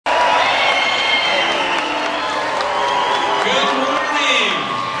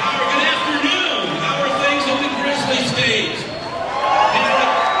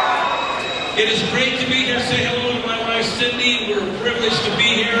It is great to be here. Say hello to my wife, Cindy. We're privileged to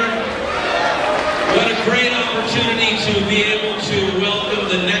be here. What a great opportunity to be able to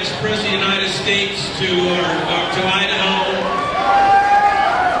welcome the next President of the United States to Idaho.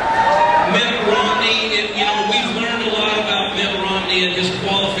 Mitt Romney, we've learned a lot about Mitt Romney and his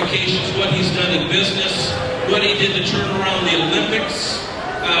qualifications, what he's done in business, what he did to turn around the Olympics,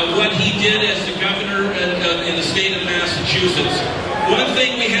 what he did as the governor in the state of Massachusetts. One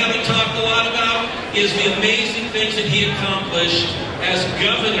thing we haven't talked a lot about is the amazing things that he accomplished as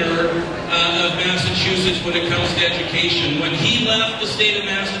governor of Massachusetts when it comes to education. When he left the state of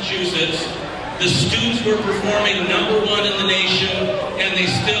Massachusetts, the students were performing #1 in the nation, and they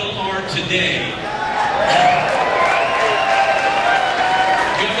still are today.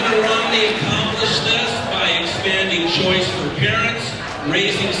 Governor Romney accomplished this by expanding choice for parents,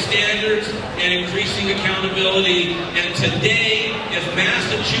 raising standards, and increasing accountability. And today, if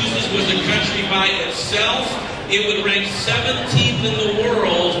Massachusetts was a country by itself, it would rank 17th in the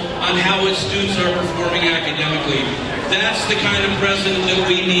world on how its students are performing academically. That's the kind of president that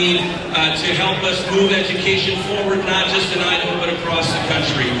we need to help us move education forward, not just in Idaho, but across the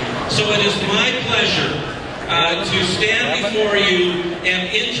country. So it is my pleasure to stand before you and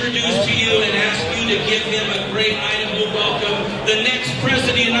introduce to you and ask you to give him a great Idaho welcome, the next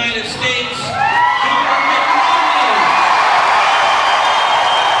President of the United States, Governor Mitt Romney.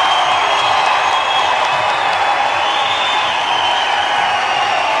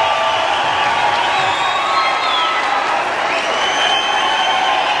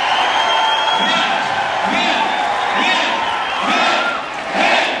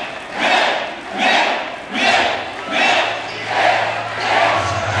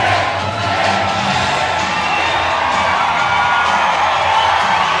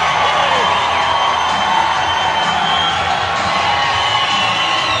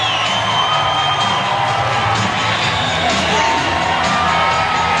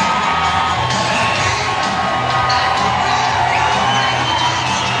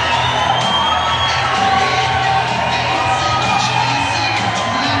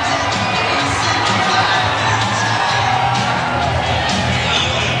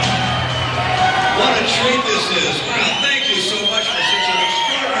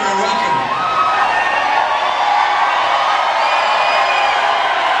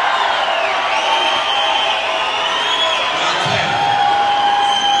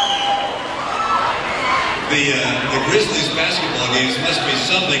 The Grizzlies basketball games must be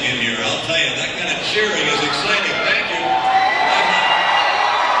something in here, I'll tell you. That kind of cheering is exciting. Thank you.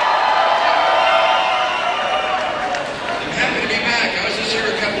 I'm happy to be back. I was just here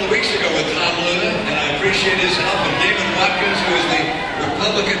a couple of weeks ago with Tom Luna, and I appreciate his help. And David Watkins, who is the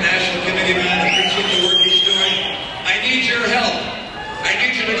Republican National Committee man, I appreciate the work he's doing. I need your help. I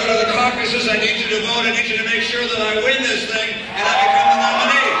need you to go to the caucuses. I need you to vote. I need you to make sure that I win this thing and I become the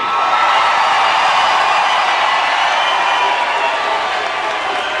nominee.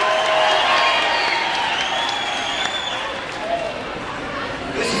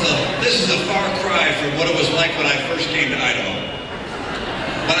 This is a far cry from what it was like when I first came to Idaho.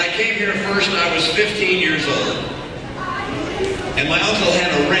 When I came here first, I was 15 years old. And my uncle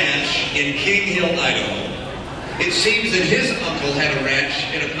had a ranch in King Hill, Idaho. It seems that his uncle had a ranch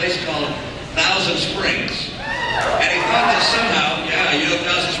in a place called Thousand Springs. And he thought that somehow,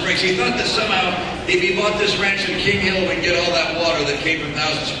 Thousand Springs, he thought that somehow if he bought this ranch in King Hill, we'd get all that water that came from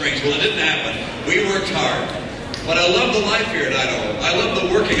Thousand Springs. Well, it didn't happen. We worked hard. But I love the life here in Idaho. I love the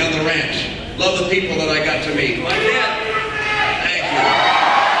working on the ranch. Love the people that I got to meet. My dad, thank you.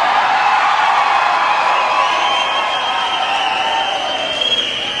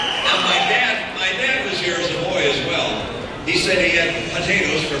 Now my dad was here as a boy as well. He said he had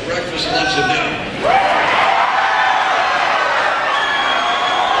potatoes for breakfast, lunch, and dinner.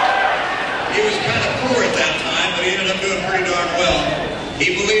 He was kind of poor at that time, but he ended up doing pretty darn well.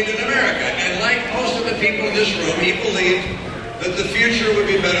 He believed in America, and like most of the people in this room, he believed that the future would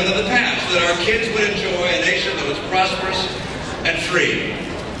be better than the past, that our kids would enjoy a nation that was prosperous and free.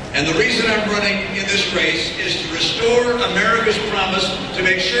 And the reason I'm running in this race is to restore America's promise, to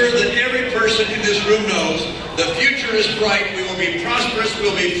make sure that every person in this room knows the future is bright, we will be prosperous, we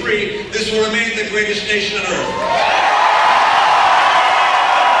will be free, this will remain the greatest nation on earth.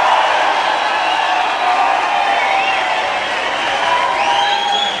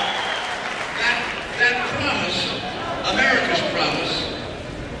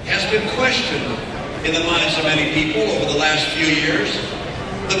 Been questioned in the minds of many people over the last few years.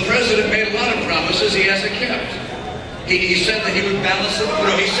 The president made a lot of promises he hasn't kept. He said that he would balance it.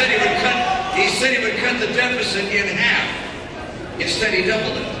 He said he would cut the deficit in half. Instead, he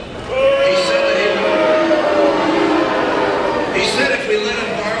doubled it. He said if we let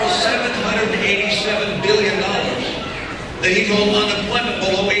him borrow $787 billion, that he told unemployment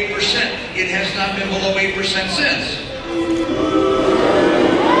below 8%. It has not been below 8% since.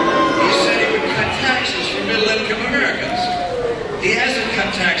 He said he would cut taxes for middle-income Americans. He hasn't cut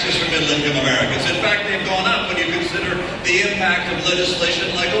taxes for middle-income Americans. In fact, they've gone up when you consider the impact of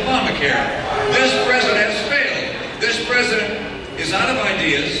legislation like Obamacare. This president has failed. This president is out of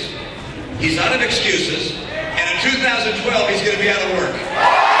ideas. He's out of excuses. And in 2012, he's going to be out of work.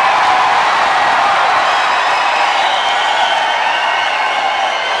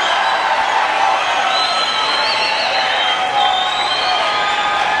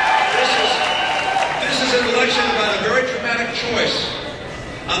 About a very dramatic choice.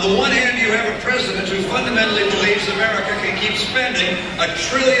 On the one hand, you have a president who fundamentally believes America can keep spending $1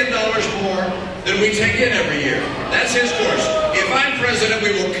 trillion more than we take in every year. That's his course. If I'm president,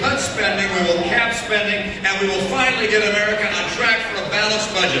 we will cut spending, we will cap spending, and we will finally get America on track for a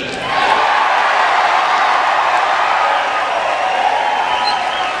balanced budget.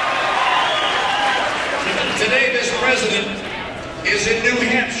 Today, this president is in New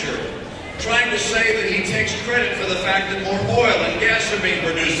Hampshire, trying to say that he takes credit for the fact that more oil and gas are being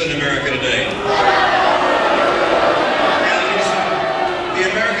produced in America today. The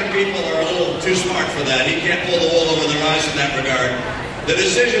American people are a little too smart for that. He can't pull the wool over their eyes in that regard. The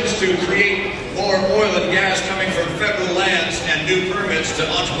decisions to create more oil and gas coming from federal lands and new permits to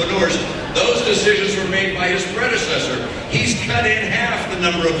entrepreneurs, those decisions were made by his predecessor. He's cut in half the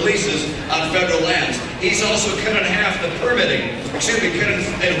number of leases on federal lands. He's also cut in half the permitting, cut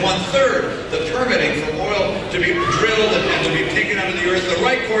in 1/3 the permitting for oil to be drilled and to be taken out of the earth. The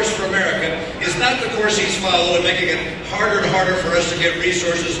right course for America is not the course he's followed of making it harder and harder for us to get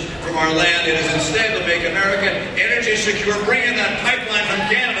resources from our land. It is instead to make America energy secure. Bring in that pipeline from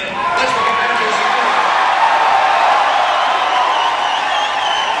Canada. Let's become energy secure.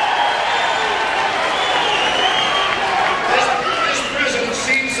 This president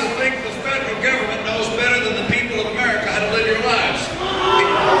seems to think the federal government knows better than the people of America how to live your lives.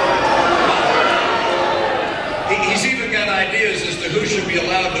 He's even got ideas as to who should be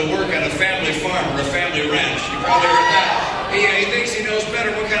allowed to work on a family farm or a family ranch. You probably heard that. He thinks he knows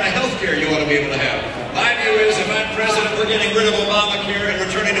better what kind of health care you ought to be able to have. My view is, if I'm president, we're getting rid of Obamacare and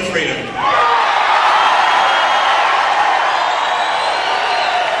returning to freedom.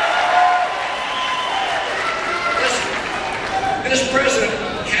 This president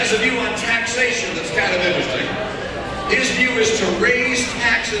has a view on taxation that's kind of interesting. His view is to raise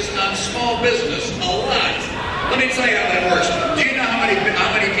taxes on small business a lot. Let me tell you how that works. Do you know how many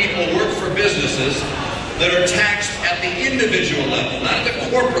people work for businesses that are taxed at the individual level, not at the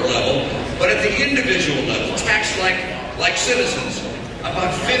corporate level, but at the individual level, taxed like citizens?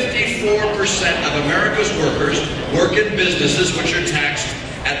 About 54% of America's workers work in businesses which are taxed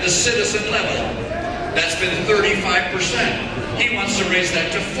at the citizen level. That's been 35%. He wants to raise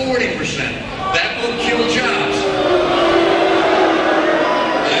that to 40%. That will kill jobs.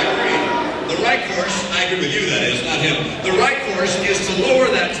 I agree. The right course, I agree with you, that is, not him. The right course is to lower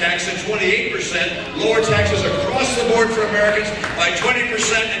that tax to 28%, lower taxes across the board for Americans by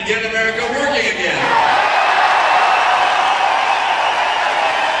 20%, and get America working again.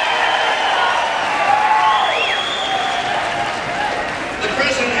 The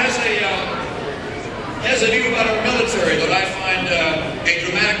president has a view about our military that I find a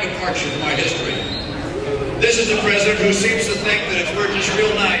dramatic departure from our history. This is a president who seems to think that if we're just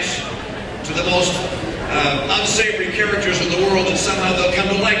real nice to the most unsavory characters in the world, that somehow they'll come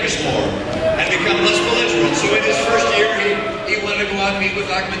to like us more and become less belligerent. So in his first year, he wanted to go out and meet with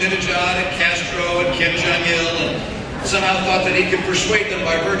Ahmadinejad and Castro and Kim Jong-il, and somehow thought that he could persuade them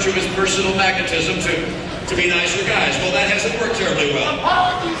by virtue of his personal magnetism to be nicer guys. Well, that hasn't worked terribly well.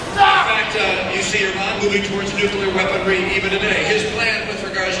 In fact, you see Iran moving towards nuclear weaponry even today. His plan with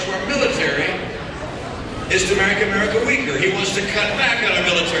regards to our military is to make America weaker. He wants to cut back on our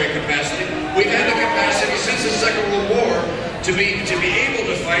military capacity. We've had the capacity since the Second World War to be able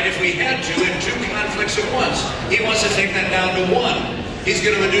to fight, if we had to, in 2 conflicts at once. He wants to take that down to 1. He's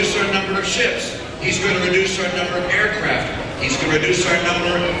going to reduce our number of ships. He's going to reduce our number of aircraft. He's going to reduce our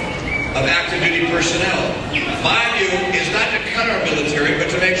number of active duty personnel. My view is not to cut our military, but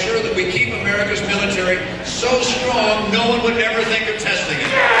to make sure that we keep America's military so strong no one would ever think of testing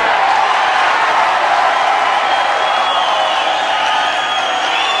it.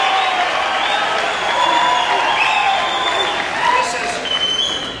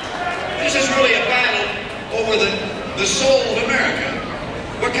 This is really a battle over the soul of America.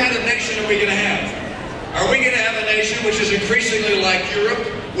 What kind of nation are we going to have? Are we going to have a nation which is increasingly like Europe,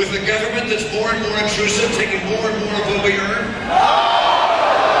 with a government that's more and more intrusive, taking more and more of what we earn?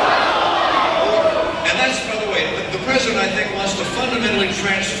 And that's, by the way, the president, I think, wants to fundamentally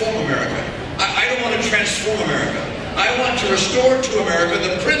transform America. I don't want to transform America. I want to restore to America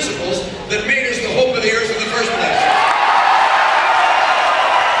the principles that made us the hope of the earth in the first place.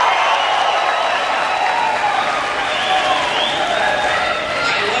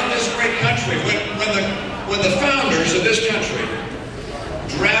 I love this great country. When the founders of this country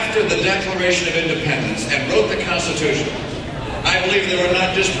drafted the Declaration of Independence and wrote the Constitution, I believe they were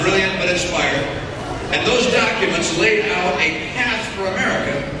not just brilliant but inspired. And those documents laid out a path for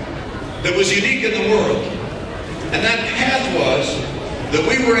America that was unique in the world. And that path was that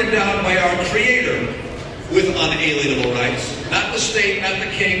we were endowed by our Creator with unalienable rights. Not the state, not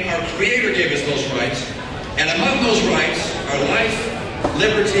the king. Our Creator gave us those rights. And among those rights are life,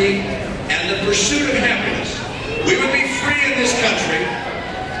 liberty, and the pursuit of happiness. We would be free in this country.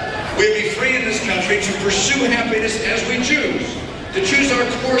 We would be free in this country to pursue happiness as we choose, to choose our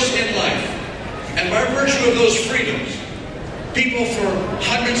course in life. And by virtue of those freedoms, people for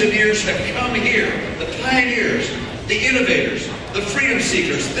hundreds of years have come here, the pioneers, the innovators, the freedom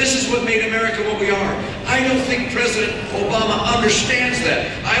seekers. This is what made America what we are. I don't think President Obama understands that.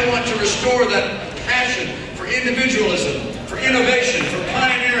 I want to restore that passion for individualism, for innovation, for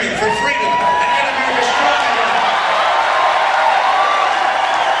pioneering, for freedom, and get America strong again.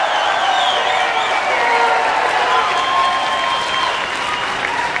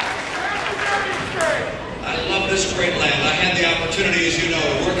 I love this great land. I had the opportunity, as you know,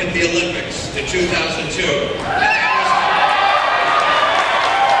 to work at the Olympics in 2002.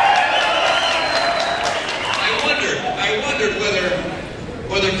 I wondered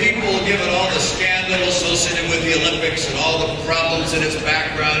whether people, given all the scandal associated with the Olympics and all the problems in its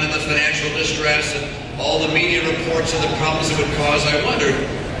background and the financial distress and all the media reports of the problems it would cause, I wondered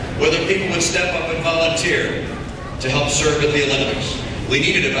whether people would step up and volunteer to help serve at the Olympics. We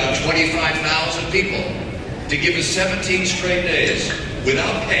needed about 25,000 people to give us 17 straight days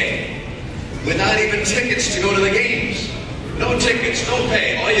without pay, without even tickets to go to the games. No tickets, no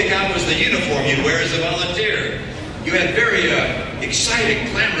pay. All you got was the uniform you'd wear as a volunteer. You had very exciting,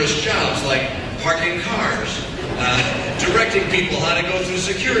 glamorous jobs like parking cars, directing people how to go through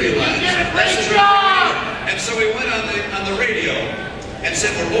security lines. And so we went on the radio and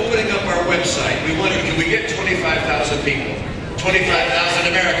said, we're opening up our website. We wondered, can we get 25,000 people, 25,000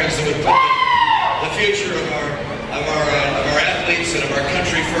 Americans that would put the future of our athletes and of our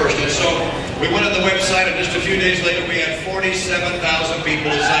country first. And so we went on the website, and just a few days later, we had 47,000 people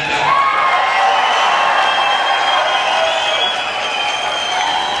who signed up.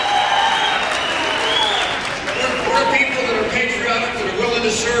 To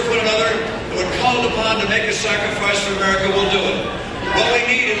serve one another, and when called upon to make a sacrifice for America, we'll do it. What we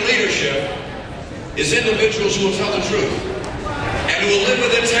need in leadership is individuals who will tell the truth and who will live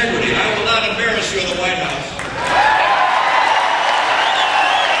with integrity. I will not embarrass you in the White House.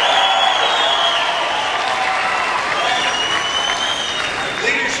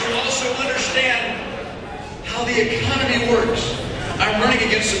 Leaders who also understand how the economy works. I'm running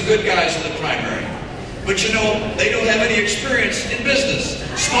against some good guys in the primary. But you know, they don't have any experience in business,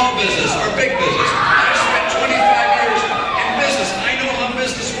 small business or big business. I spent 25 years in business. I know how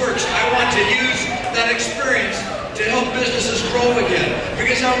business works. I want to use that experience to help businesses grow again,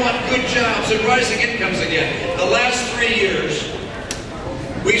 because I want good jobs and rising incomes again. The last 3 years,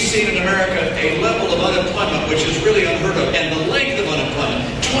 we've seen in America a level of unemployment which is really unheard of, and the length of unemployment.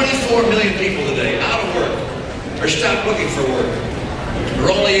 24 million people today out of work or stopped looking for work.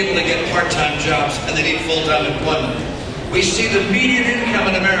 We're only able to get part-time jobs, and they need full-time employment. We see the median income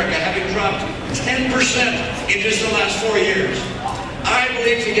in America having dropped 10% in just the last 4 years. I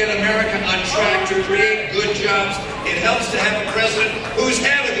believe to get America on track to create good jobs, it helps to have a president who's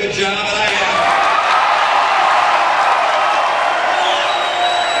had a good job, and I have.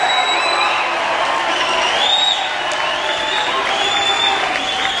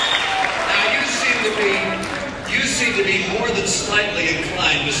 You seem to be more than slightly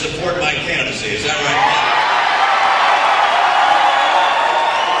inclined to support my candidacy. Is that right?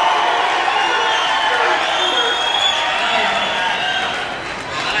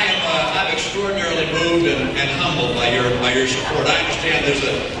 I'm extraordinarily moved and humbled by your support. I understand there's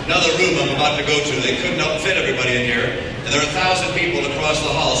another room I'm about to go to. They couldn't fit everybody in here, and there are 1,000 people across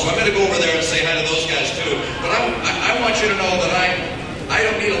the hall. So I'm going to go over there and say hi to those guys too. But I want you to know that I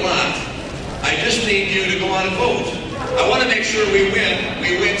don't need a lot. I just need you to go out and vote. I want to make sure we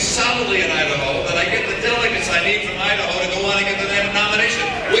win solidly in Idaho, that I get the delegates I need from Idaho to go on and get the nomination.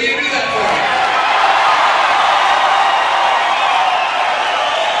 Will you do that for me?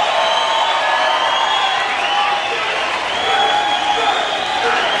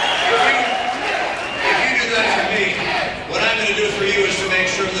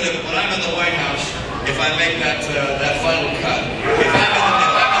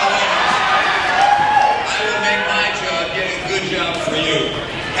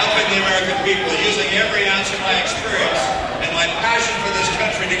 helping the American people, using every ounce of my experience and my passion for this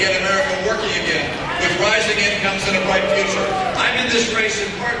country to get America working again with rising incomes and a bright future. I'm in this race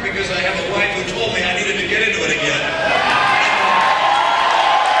in part because I have a wife who told me I needed to get into it again.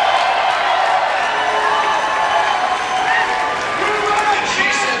 And she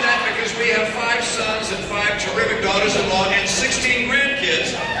said that because we have 5 sons and 5 terrific daughters-in-law and 16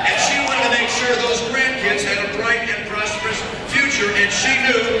 grandkids, and she wanted to make sure those grandkids had a bright and prosperous future, and she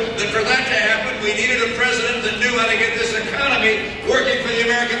knew that for that to happen, we needed a president that knew how to get this economy working for the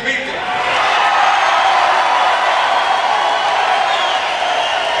American people.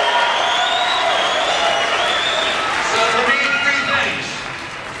 So we need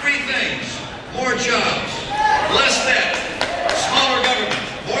 3 things. More jobs, less debt, smaller government.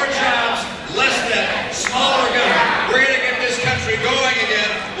 More jobs, less debt, smaller government. We're going to get this country going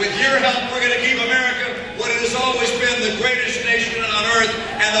again. With your help, we're going to keep